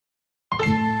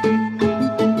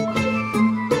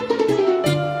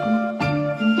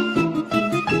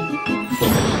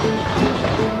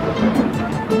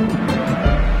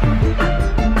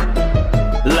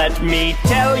me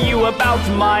tell you about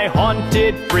my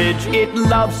haunted fridge. It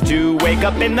loves to wake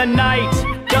up in the night,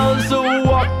 does a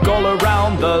walk all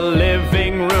around the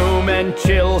living room, and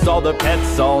chills all the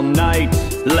pets all night.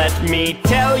 Let me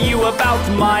tell you about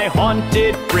my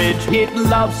haunted fridge. It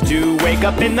loves to wake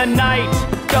up in the night,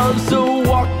 does a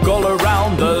walk all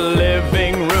around the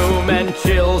living room, and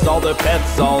chills all the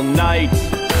pets all night.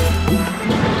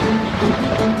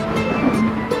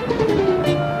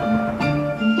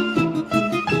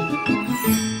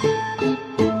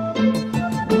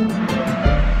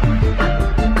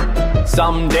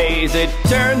 Some days it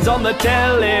turns on the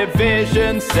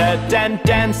television set and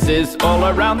dances all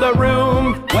around the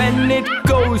room. When it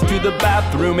goes to the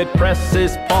bathroom, it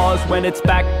presses pause. When it's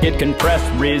back, it can press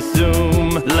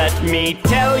resume. Let me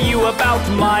tell you about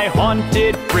my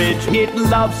haunted fridge. It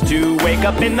loves to wake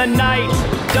up in the night,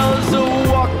 does a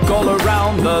walk all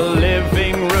around the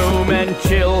living room, and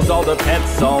chills all the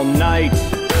pets all night.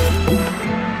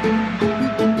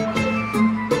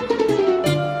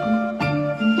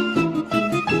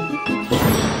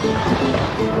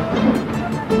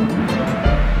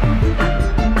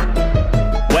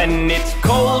 When it's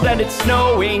cold and it's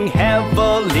snowing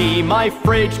heavily, my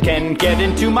fridge can get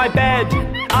into my bed.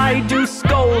 I do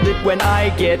scold it when I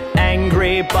get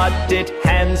angry, but it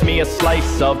hands me a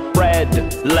slice of bread.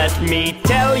 Let me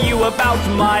tell you about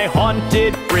my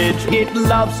haunted fridge. It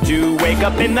loves to wake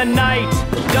up in the night,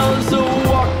 does a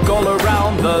walk all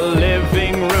around the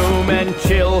living room, and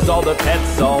chills all the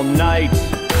pets all night.